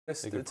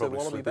He could probably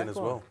slip in as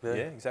well. Yeah,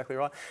 exactly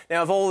right.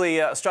 Now, of all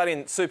the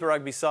Australian Super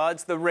Rugby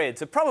sides, the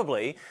Reds are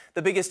probably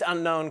the biggest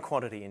unknown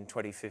quantity in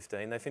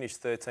 2015. They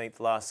finished 13th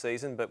last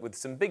season, but with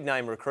some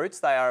big-name recruits,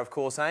 they are, of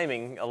course,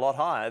 aiming a lot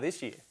higher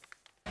this year.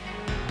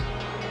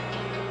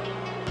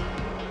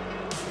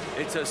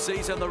 It's a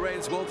season the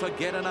Reds will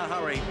forget in a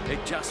hurry.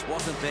 It just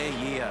wasn't their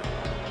year.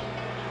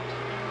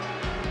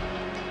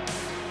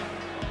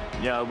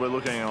 Yeah, we're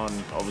looking on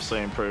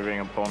obviously improving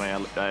upon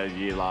our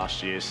year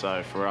last year.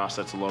 So for us,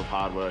 that's a lot of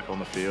hard work on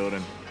the field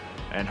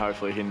and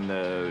hopefully hitting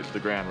the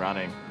ground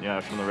running. You know,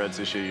 from the Reds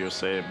this year, you'll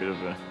see a bit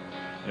of a,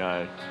 you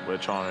know, we're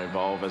trying to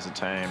evolve as a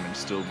team and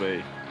still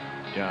be,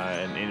 you know,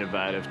 an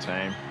innovative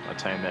team, a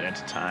team that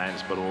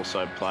entertains but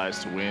also plays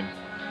to win.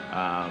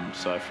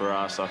 So for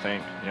us, I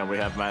think, you know, we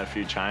have made a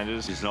few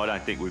changes. And I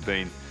don't think we've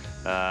been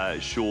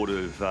short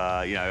of,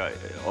 you know,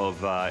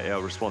 of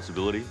our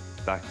responsibility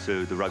back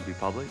to the rugby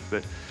public.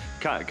 But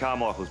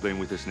Karmichael's been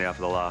with us now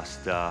for the last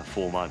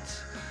 4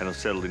 months and has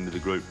settled into the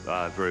group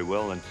very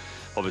well, and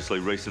obviously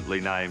recently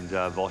named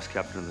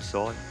vice-captain of the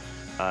side.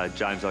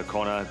 James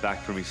O'Connor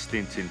back from his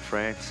stint in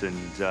France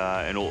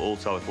and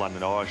also with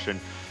London Irish, and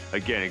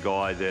again a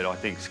guy that I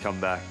think has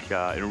come back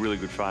in a really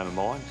good frame of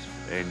mind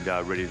and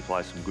ready to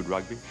play some good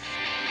rugby.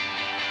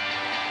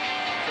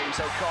 James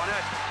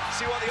O'Connor,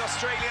 see what the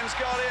Australians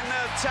got in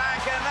the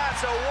tank, and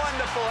that's a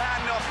wonderful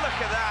handoff. Look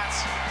at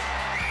that.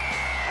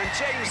 And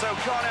James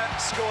O'Connor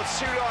scored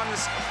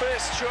Toulon's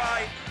first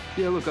try.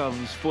 Yeah, look, I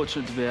was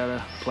fortunate to be able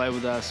to play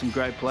with some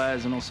great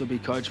players and also be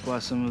coached by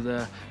some of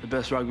the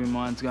best rugby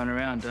minds going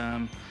around.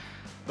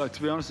 But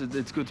to be honest,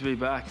 it's good to be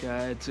back.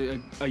 It's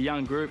a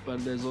young group,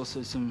 but there's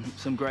also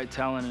some great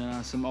talent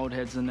and some old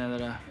heads in there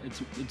that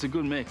it's a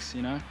good mix,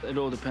 you know. It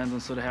all depends on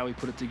sort of how we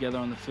put it together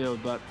on the field,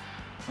 but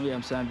yeah,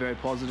 I'm saying very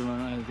positive.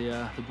 I know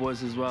the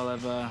boys as well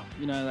have,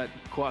 you know, that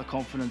quiet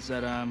confidence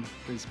that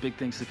there's big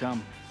things to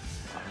come.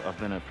 I've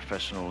been a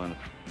professional and,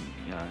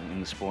 you know, in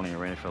the sporting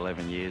arena for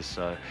 11 years,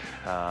 so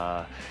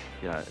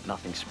you know,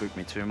 nothing spooked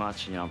me too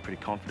much. You know, I'm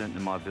pretty confident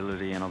in my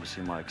ability and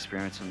obviously my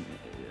experiences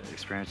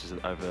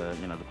over,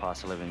 you know, the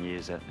past 11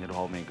 years that it'll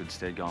hold me in good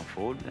stead going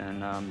forward. And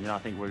you know, I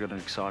think we've got an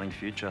exciting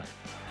future.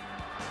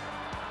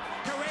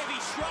 Karevi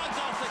shrugs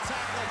off the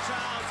tackler,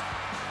 Charles.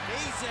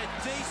 He's a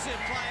decent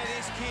player,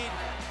 this kid.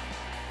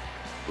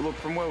 Look,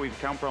 from where we've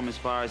come from as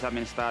far as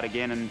having to start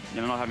again and,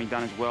 you know, not having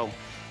done as well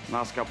in the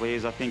last couple of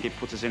years, I think it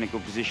puts us in a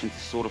good position to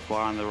sort of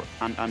fly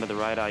under the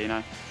radar, you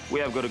know.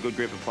 We have got a good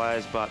group of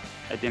players, but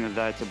at the end of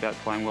the day, it's about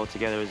playing well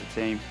together as a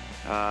team,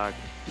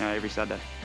 you know, every Saturday.